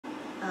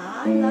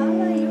I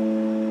love you.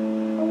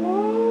 I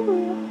love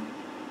you.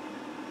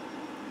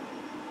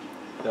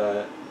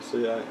 Yeah,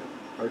 see,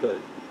 okay,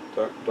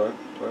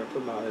 don't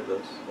deny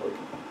this, like,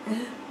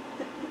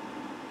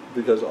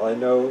 because I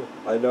know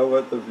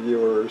what the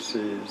viewer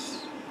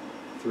sees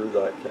through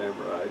that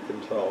camera. I can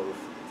tell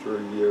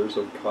through years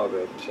of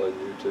comments on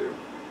YouTube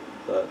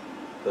that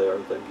they are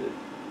thinking,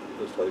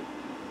 it's like,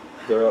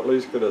 they're at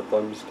least gonna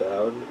thumbs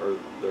down, or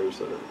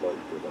there's a, like,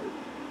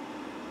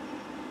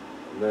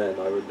 man,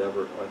 I would not,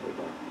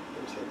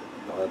 there's a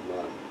bad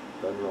man,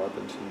 Ben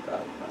Robinson,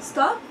 bad man.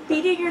 Stop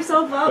beating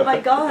yourself up, my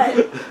God.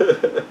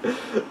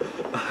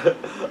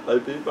 I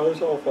beat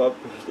myself up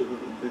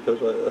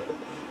because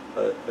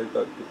I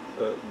got,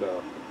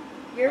 no.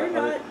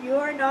 You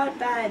are not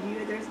bad.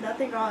 There's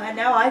nothing wrong. And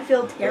now I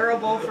feel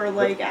terrible for,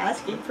 like,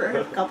 asking for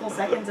a couple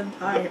seconds of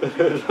time.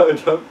 I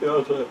don't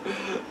feel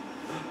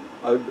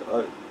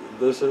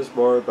this is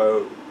more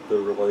about the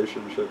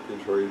relationship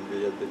between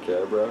me and the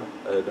camera,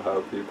 and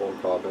how people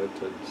comment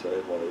and say,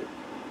 like,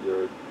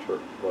 you're a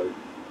jerk, like...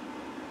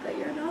 But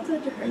you're not a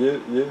jerk.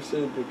 You've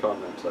seen the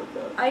comments like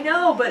that. I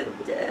know,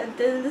 but they're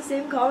the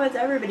same comments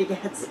everybody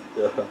gets.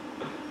 Yeah.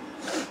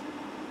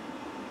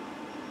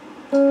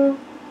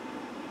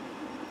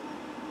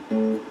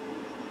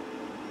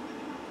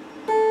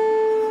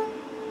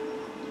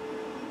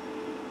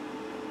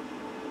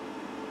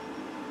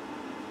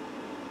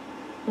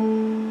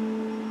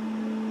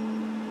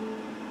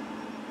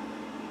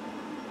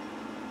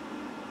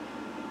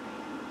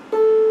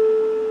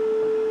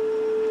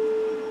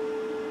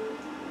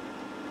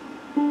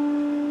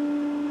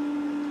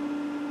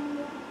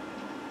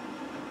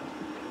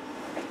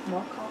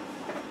 More call.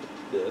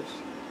 Yes.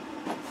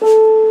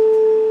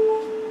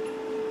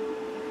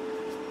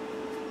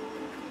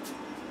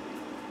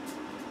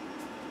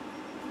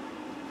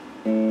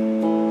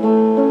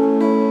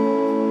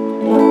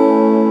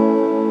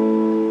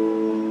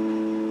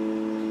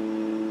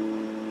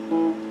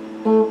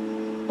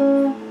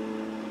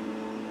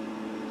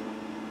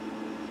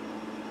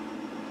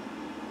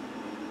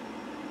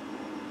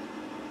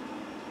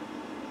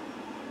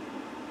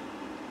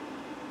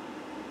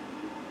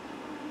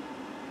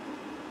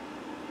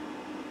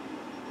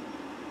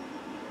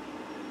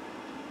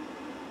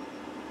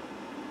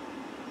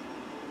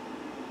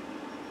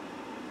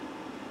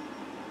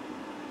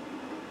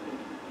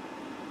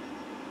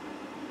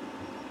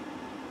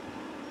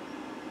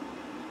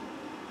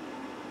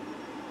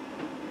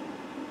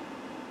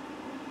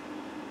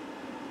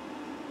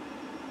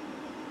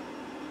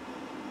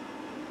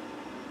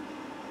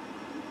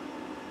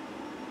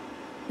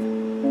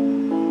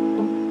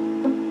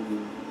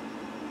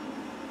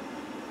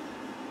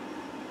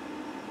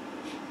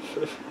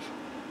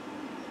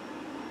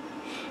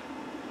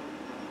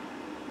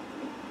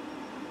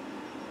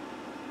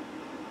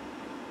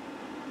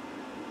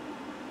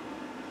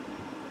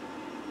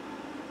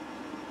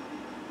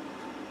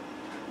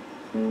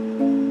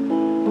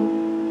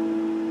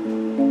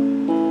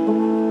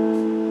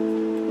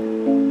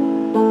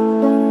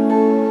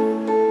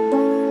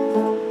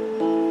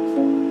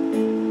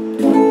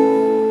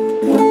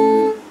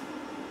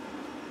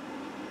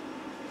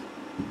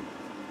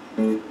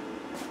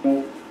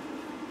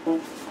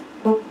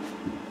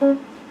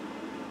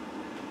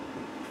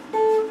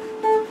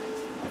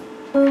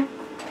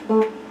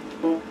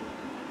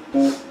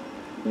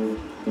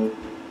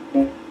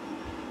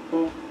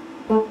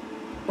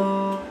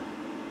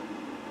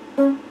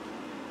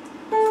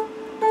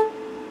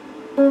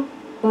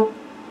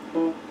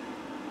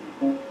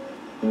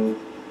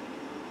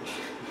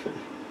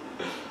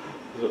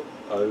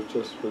 I've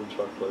just been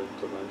chuckling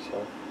to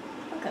myself.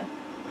 Okay.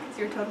 So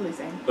you're totally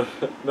sane.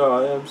 No,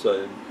 I am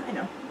sane. I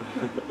know.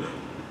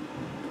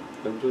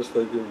 I'm just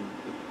thinking,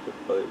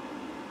 like,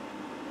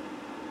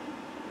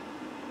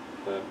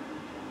 yeah.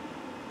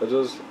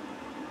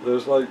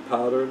 There's like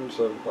patterns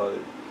of, like,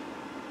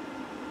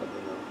 I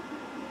don't know.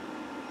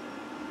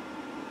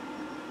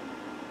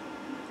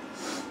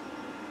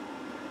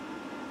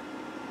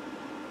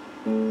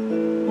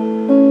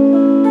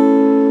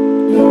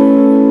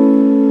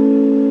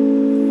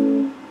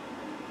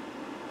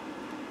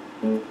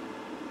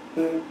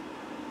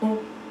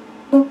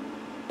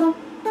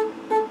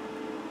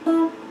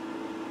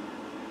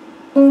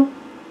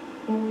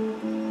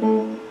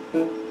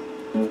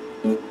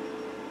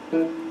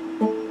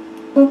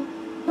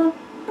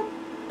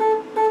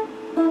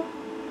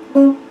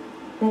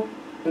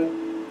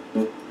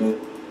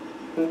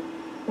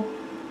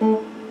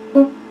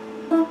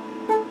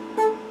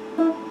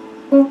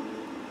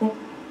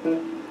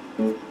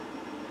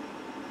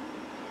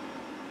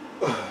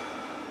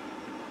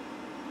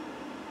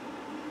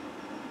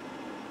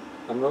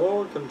 I'm a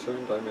little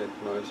concerned I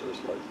make noises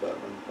like that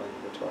when playing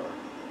guitar.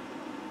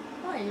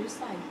 Oh, you just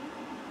sighed.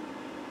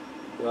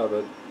 Yeah,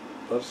 but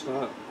that's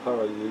not how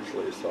I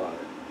usually sigh.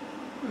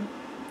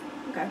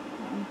 Okay.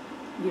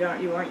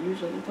 You aren't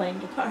usually playing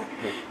guitar.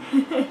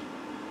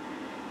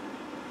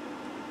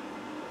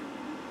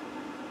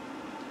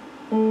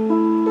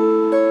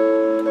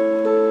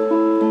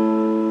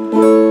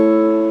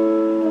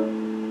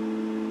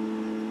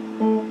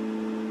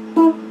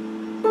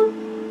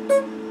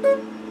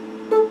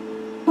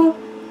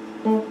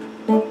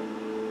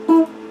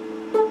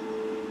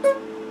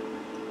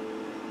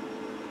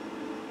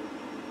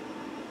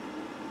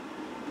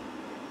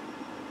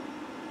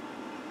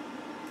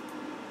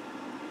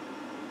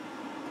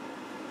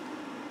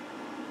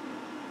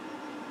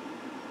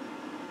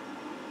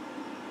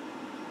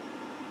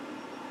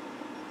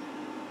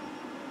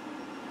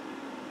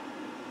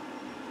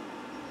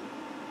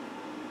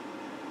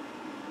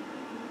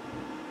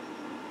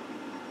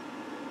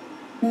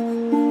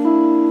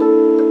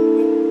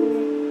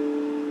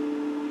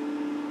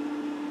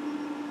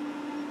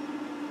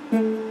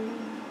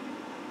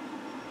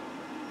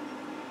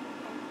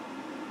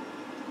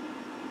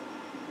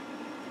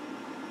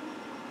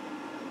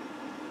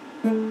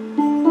 don't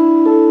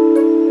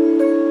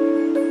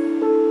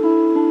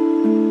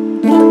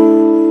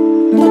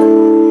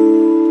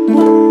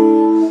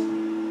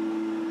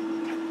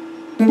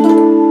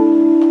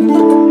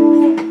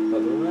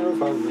know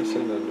if I'm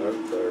missing a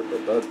note there,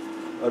 but that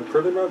I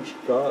pretty much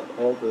got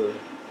all the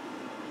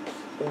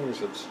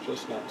things. It's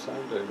just not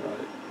sounding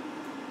right.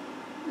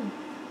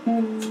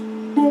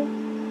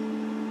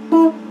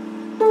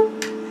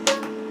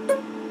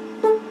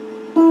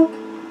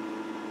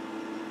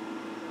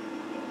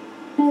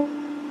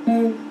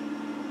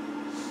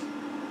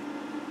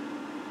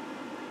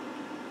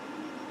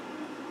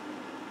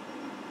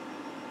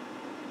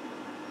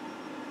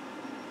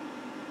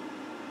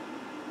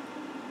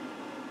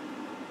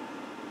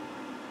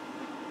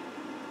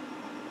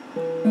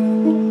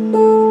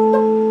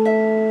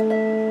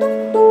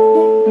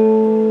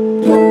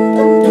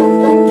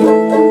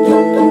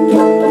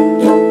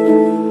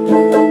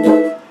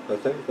 I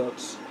think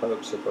that's how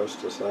it's supposed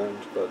to sound,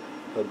 but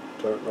I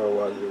don't know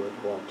why you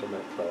would want to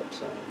make that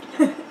sound.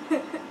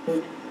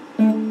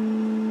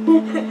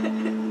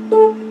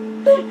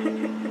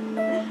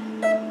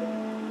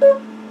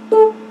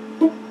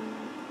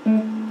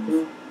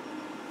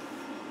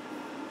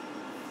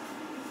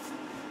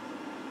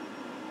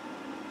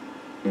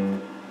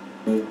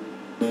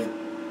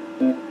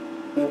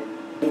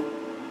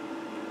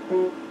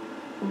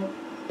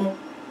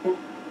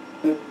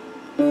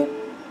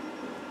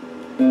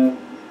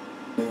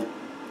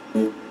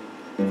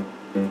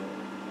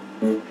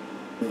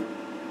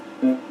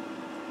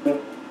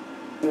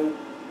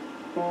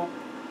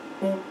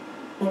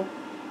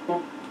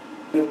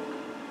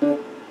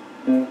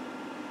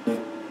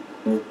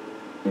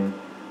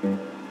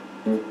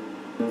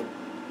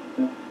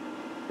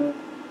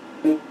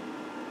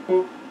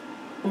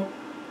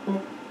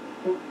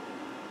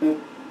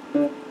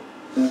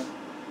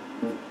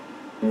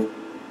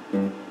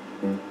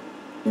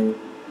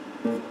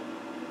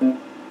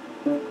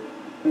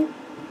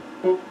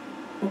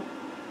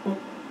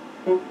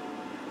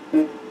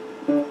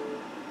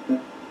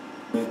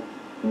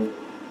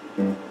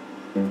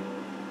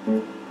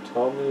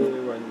 Tell me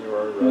when you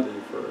are ready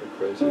for a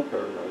crazy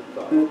paranoid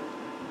thought.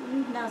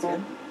 Now it's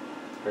good.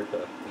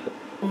 Okay.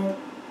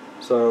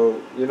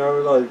 So, you know,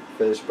 like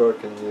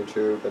Facebook and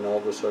YouTube and all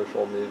the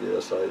social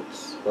media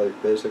sites,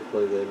 like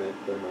basically they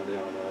make their money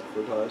on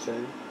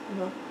advertising.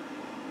 Mhm.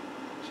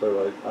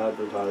 So like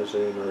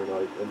advertising or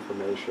like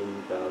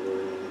information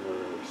gathering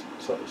or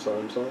so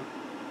and so.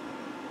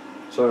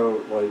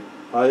 So like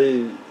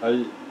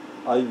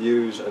I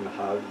use and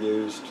have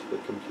used the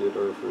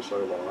computer for so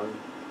long,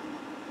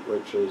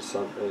 which is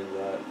something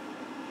that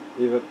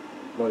even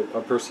like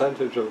a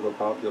percentage of the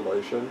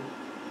population,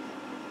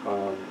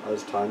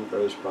 as time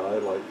goes by,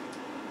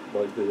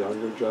 like the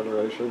younger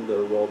generation,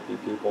 there will be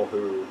people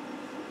who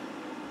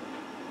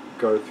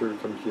go through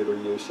computer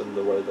use in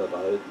the way that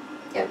I.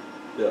 Yeah.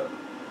 Yeah.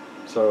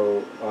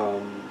 So,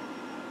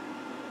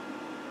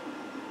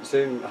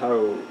 seeing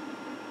how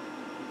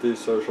these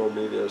social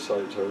media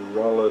sites are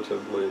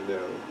relatively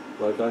new,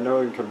 like I know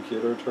in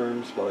computer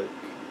terms, like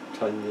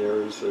 10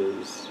 years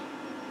is.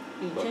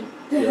 Ancient.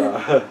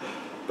 Yeah,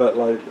 but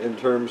like in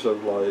terms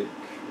of like.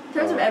 In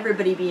terms of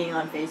everybody being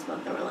on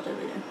Facebook, they're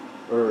relatively new.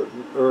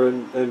 Or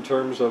in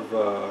terms of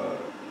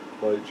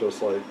like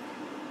just like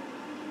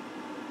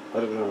I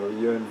don't know,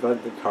 you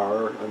invent the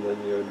car and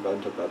then you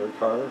invent a better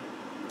car.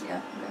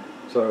 Yeah. Okay.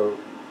 So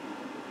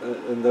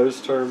in those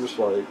terms,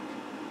 like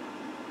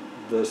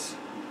the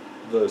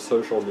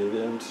social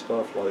media and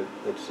stuff, like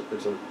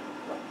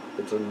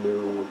it's a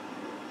new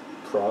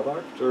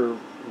product or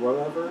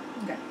whatever.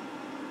 Okay.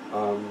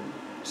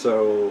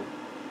 So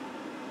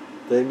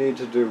they need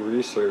to do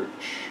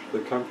research, the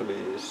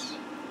companies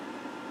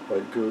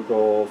like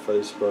Google,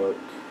 Facebook,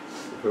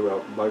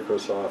 whoever,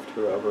 Microsoft,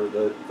 whoever,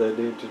 they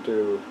need to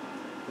do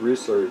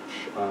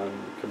research on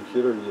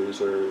computer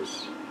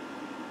users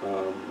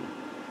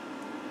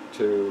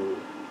to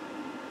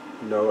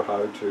know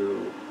how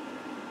to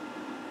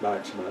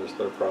maximize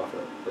their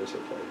profit,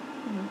 basically.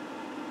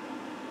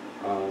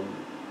 Mm-hmm.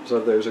 So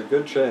there's a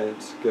good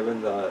chance,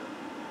 given that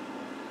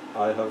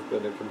I have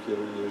been a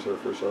computer user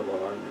for so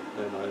long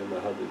and I am a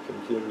heavy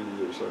computer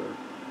user,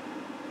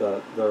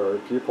 that there are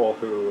people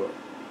who,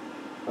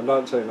 I'm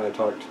not saying I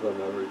talk to them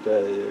every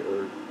day,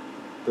 or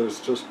there's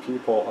just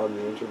people on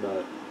the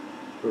internet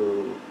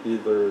who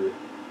either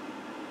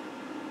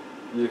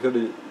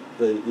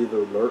they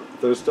either lurk.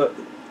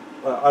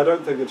 I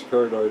don't think it's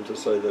paranoid to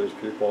say there's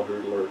people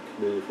who lurk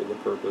me for the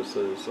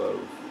purposes of.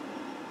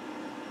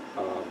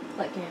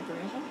 Collecting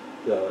information?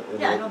 Yeah.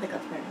 Yeah, I don't think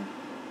that's paranoid.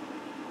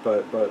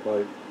 But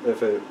like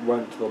if it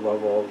went to the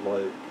level of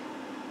like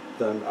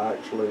them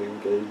actually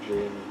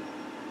engaging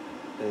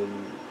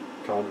in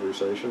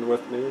conversation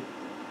with me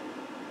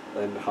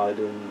and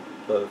hiding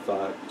the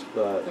fact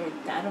that. They're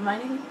data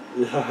mining?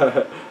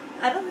 Yeah.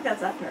 I don't think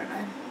that's that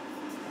paranoid.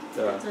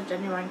 Yeah. It's a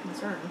genuine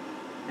concern.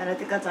 And I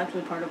think that's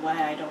actually part of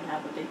why I don't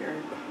have a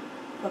bigger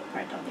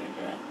footprint on the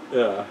internet.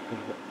 Yeah.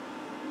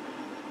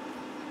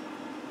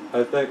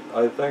 I think,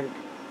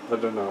 I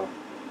don't know,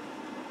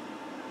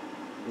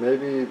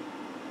 maybe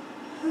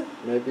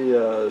maybe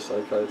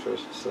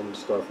psychiatrists and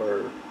stuff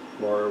are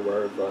more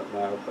aware of that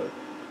now, but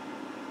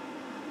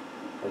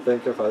I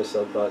think if I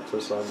said that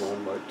to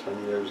someone like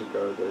 10 years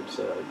ago, they'd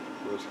say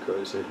I was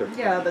crazy.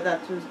 Yeah, but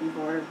that was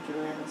before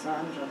Julian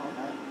Assange and all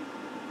that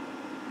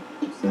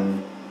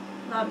stuff.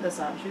 Not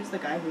Assange, who's the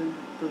guy who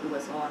blew the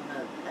whistle on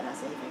the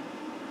NSA thing?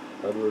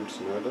 Edward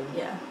Snowden?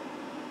 Yeah.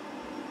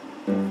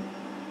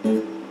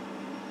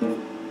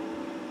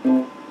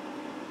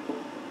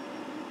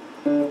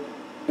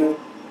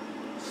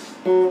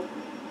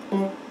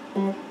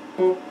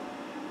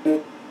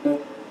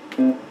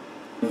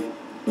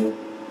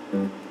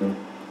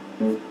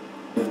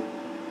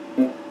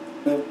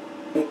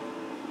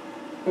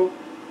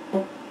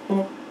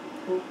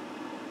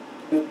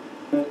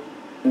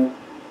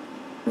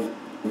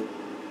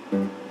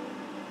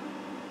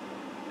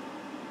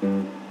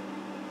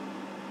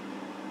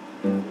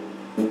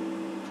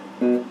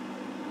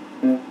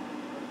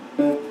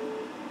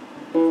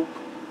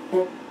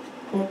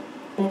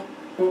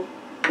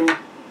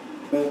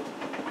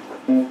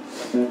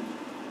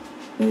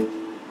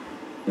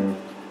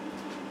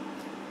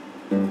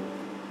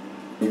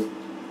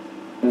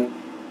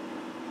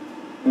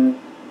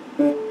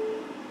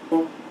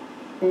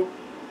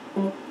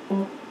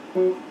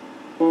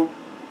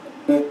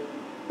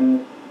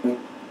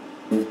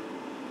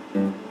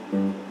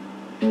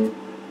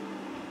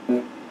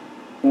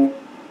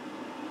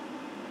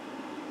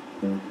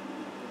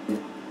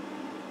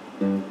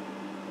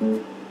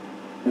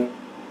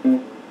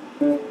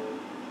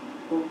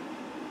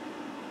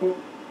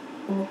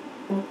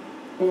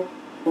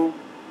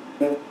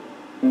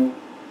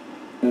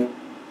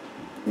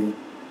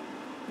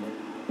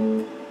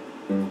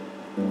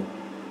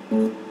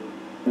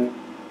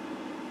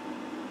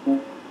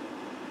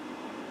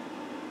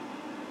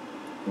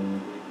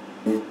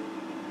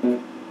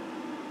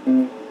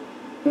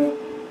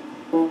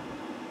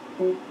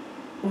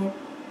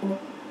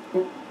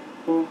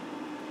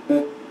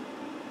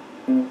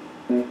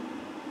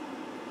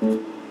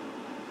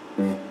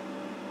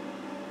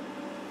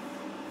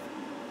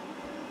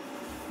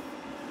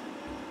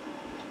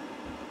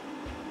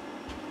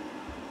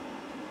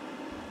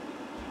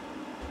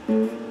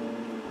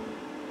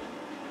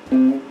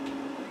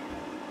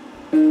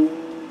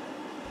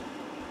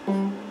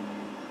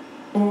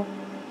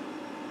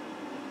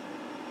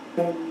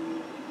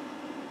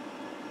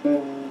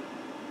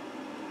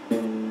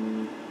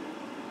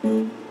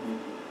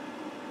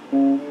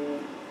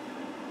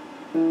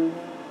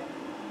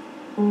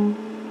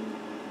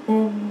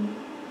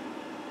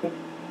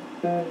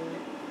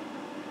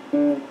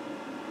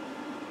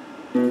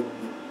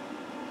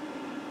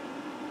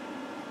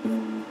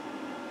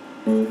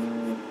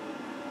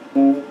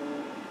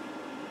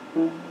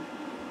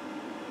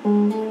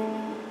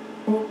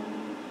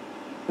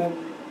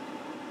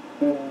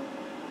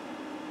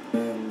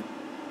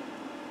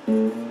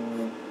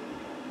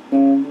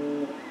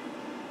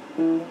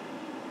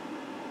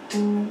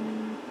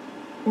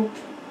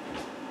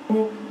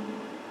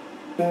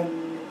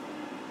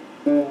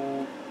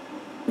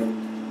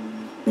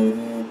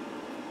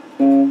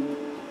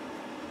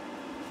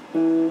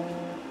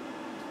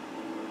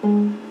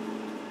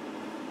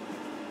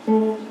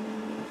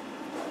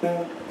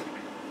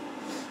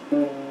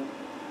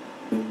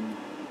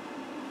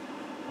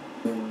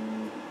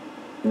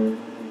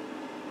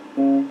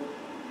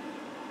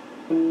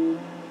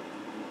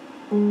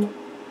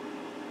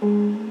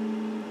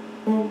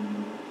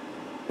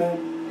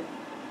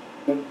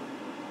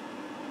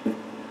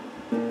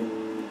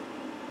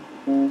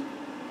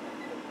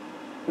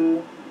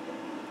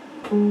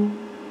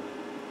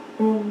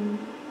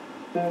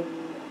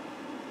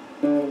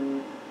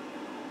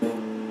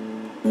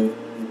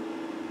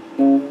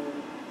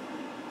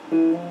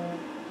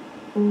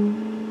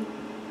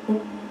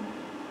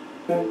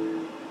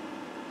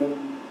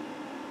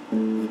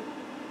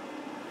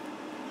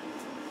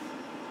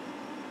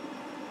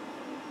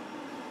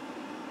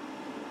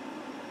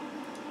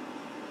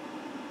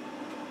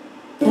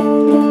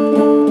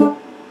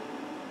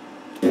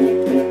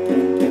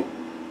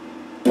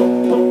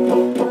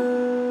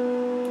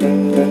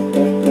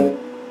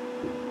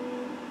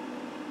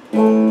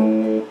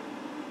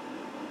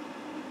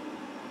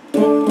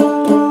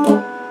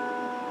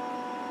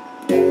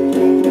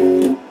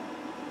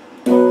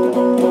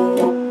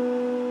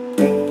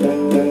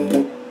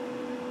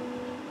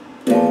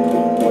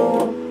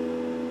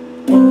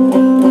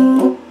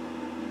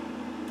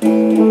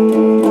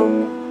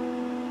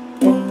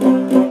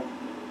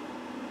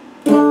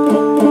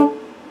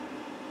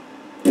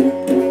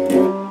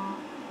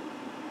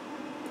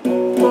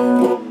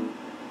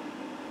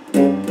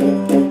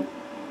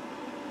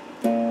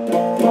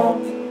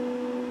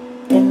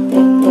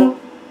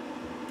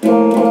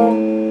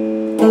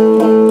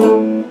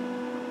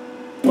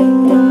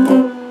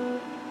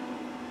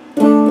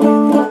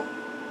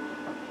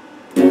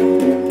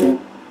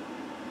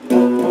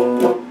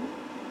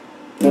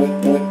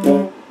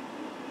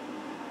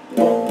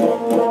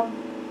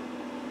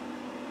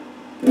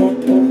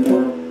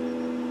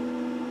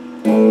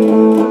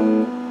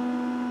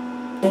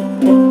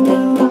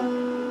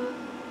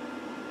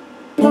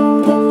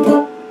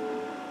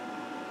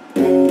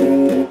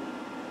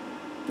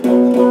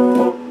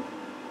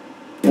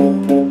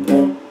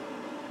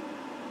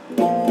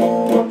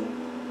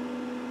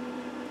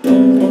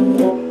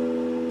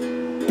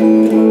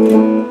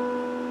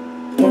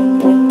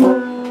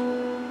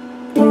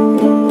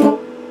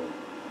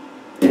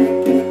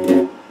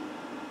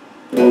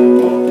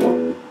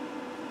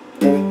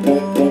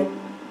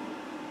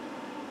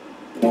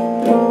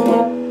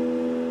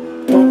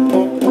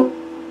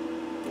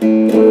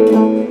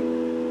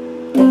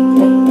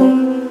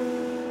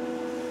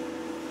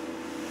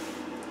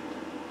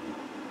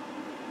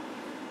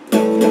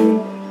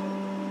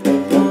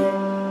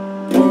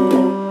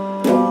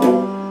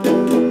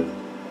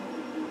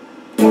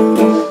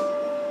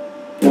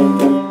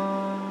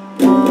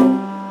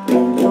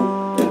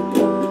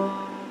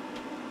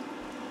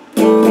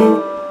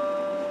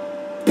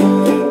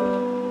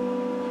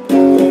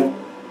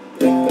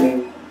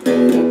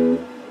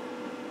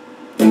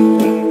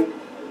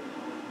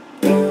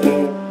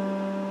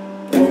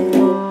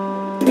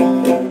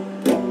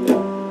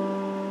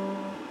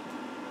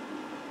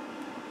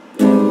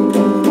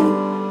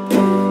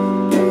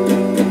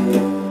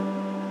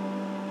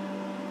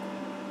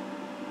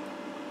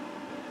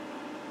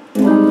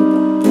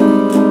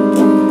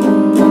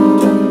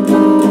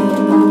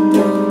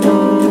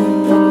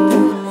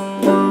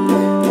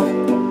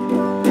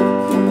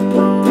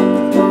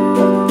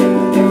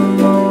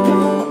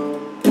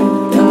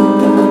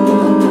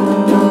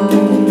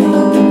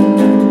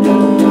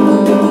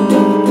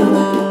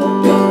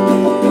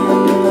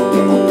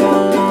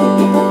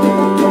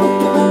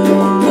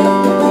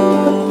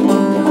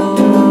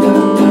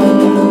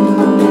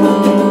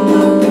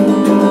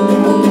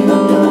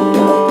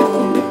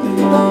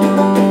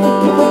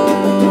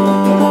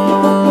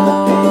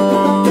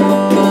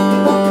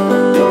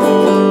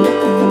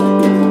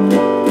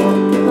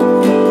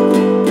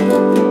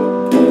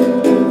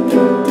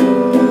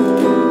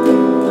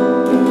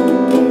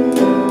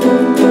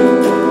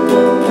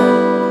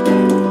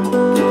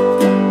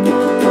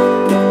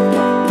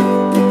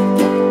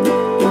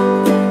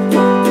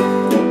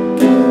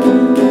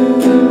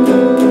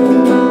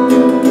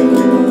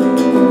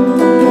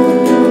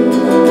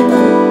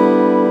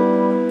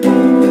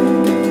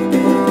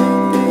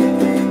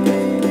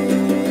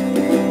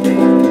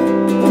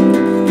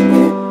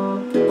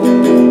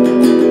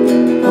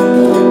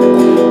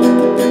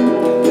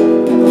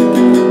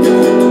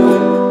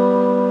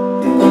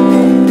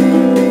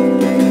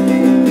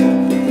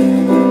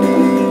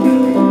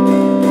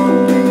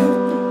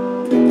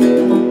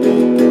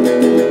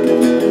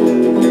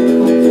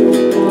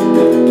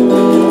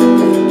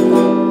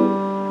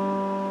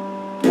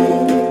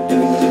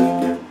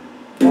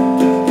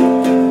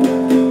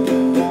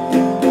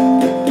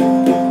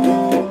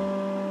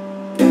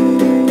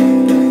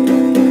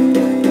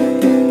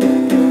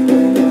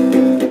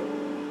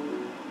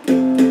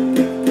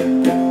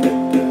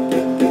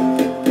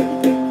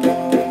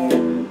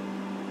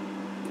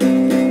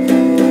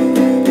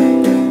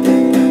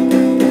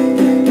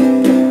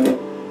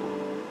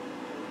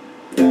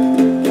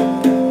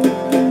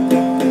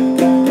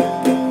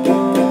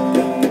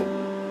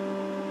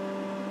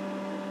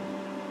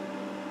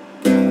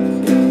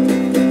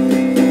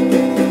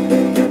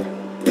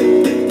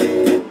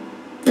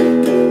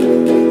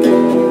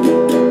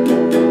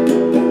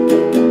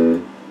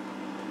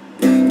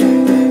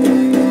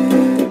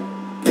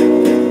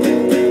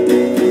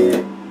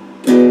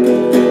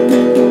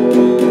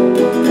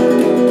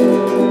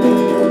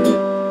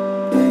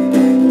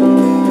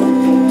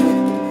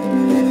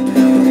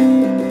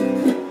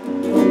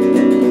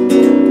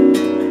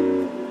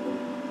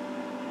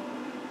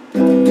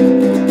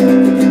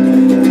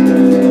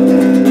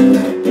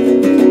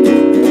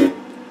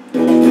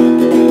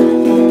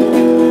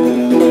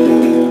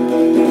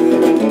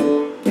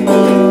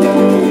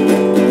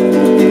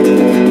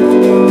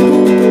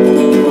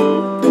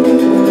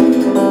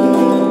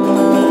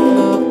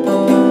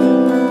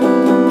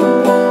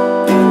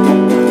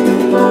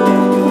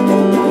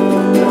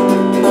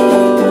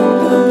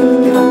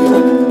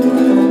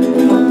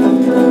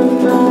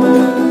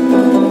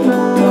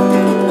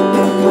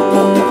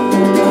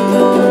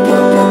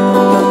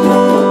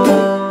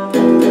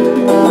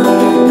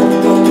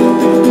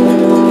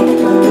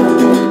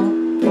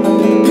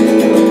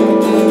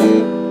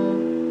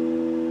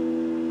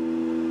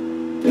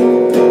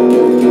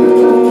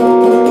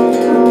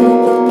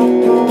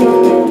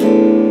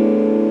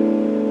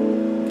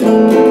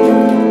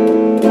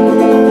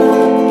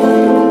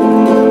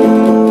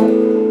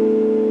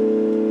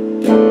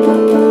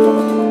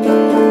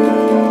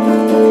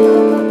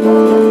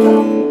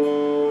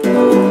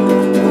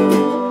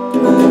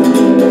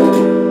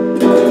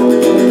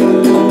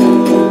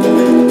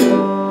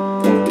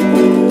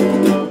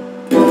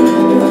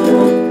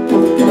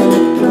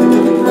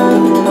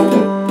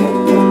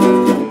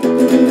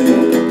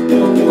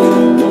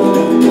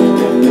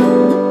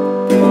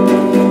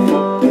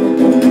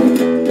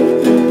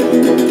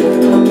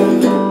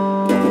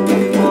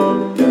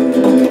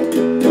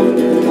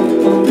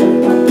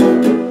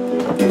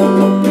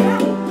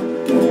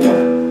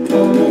 My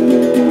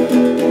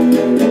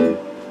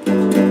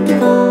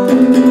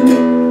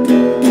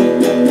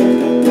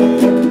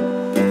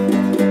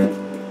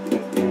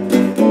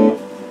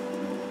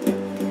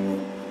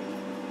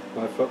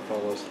foot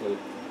fell asleep.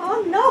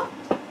 Oh no!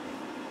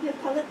 You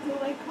tell it to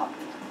wake up.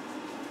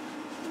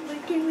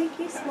 Wakey,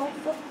 wakey, small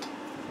foot.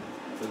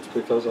 It's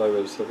because I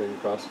was sitting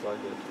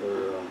cross-legged,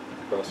 or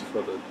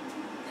cross-footed.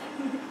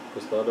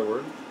 Is that a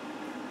word?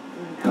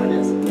 Now it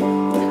is. It's a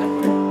good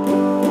word.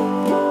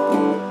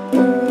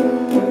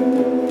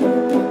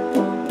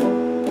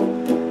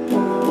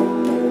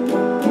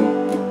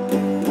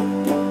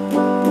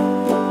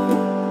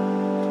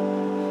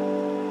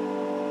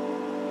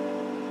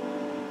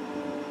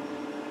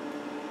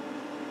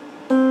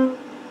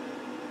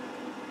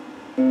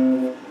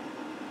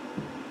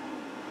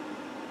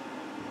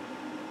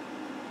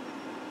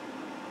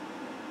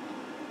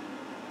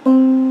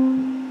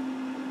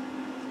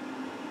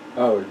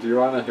 Oh, do you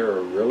want to hear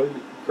a really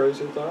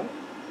crazy thought?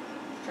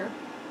 Sure.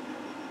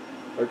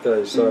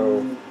 Okay,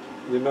 so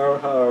you know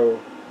how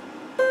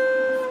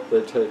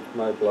they take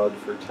my blood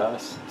for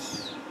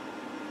tests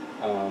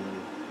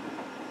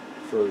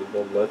for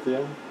the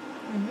lithium?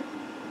 Mm-hmm.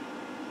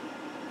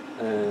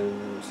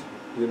 And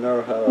you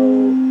know how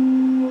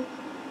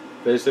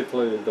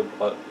basically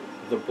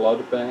the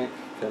blood bank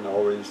can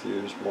always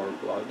use more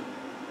blood?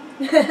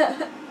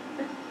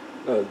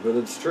 No, but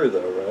it's true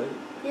though, right?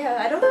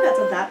 Yeah, I don't think that's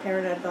a that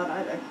paranoid thought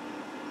either.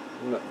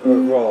 No,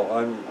 well,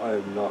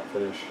 I'm not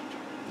finished.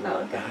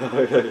 Oh,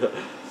 okay.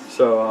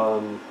 So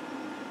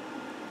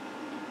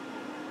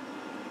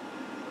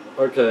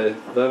okay,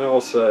 then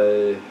I'll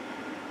say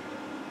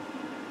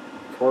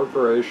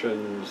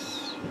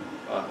corporations.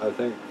 I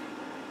think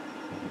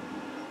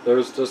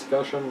there's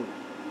discussion.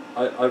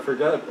 I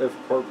forget if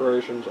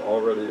corporations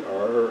already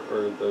are,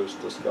 or there's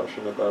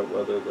discussion about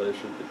whether they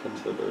should be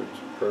considered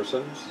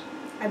persons.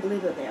 I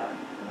believe that they are.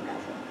 I'm not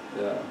sure.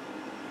 Yeah.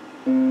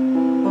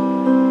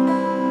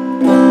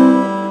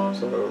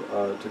 So,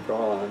 to go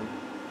on,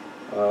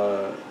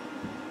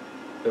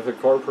 if a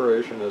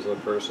corporation is a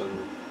person,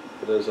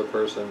 it is a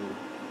person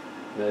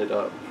made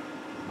up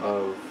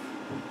of,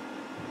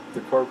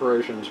 the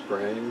corporation's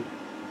brain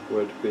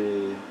would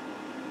be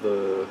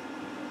the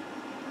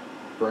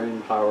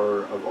brain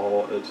power of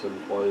all its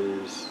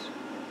employees.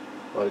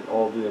 Like,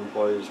 all the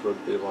employees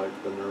would be like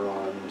the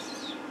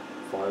neurons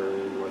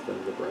firing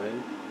within the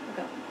brain.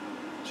 Okay.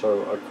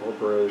 So a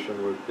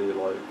corporation would be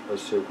like a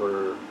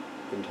super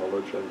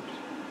intelligent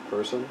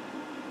person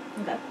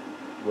Okay.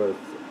 with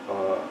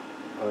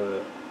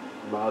a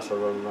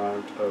massive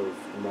amount of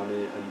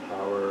money and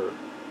power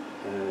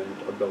and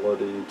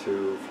ability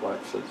to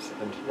flex its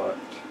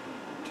intellect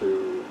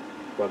to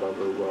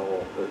whatever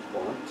will it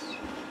wants.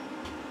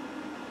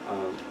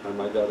 Am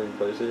I getting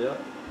crazy yet?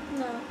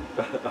 No.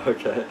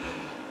 Okay.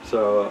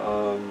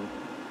 So,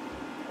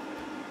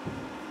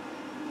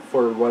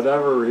 for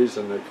whatever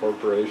reason, the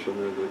corporation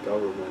or the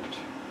government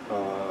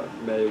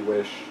may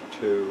wish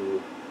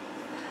to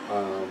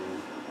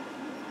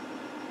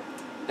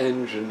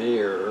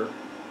engineer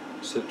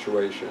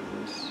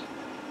situations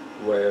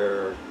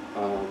where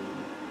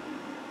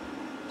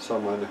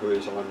someone who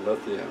is on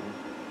lithium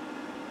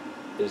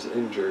is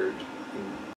injured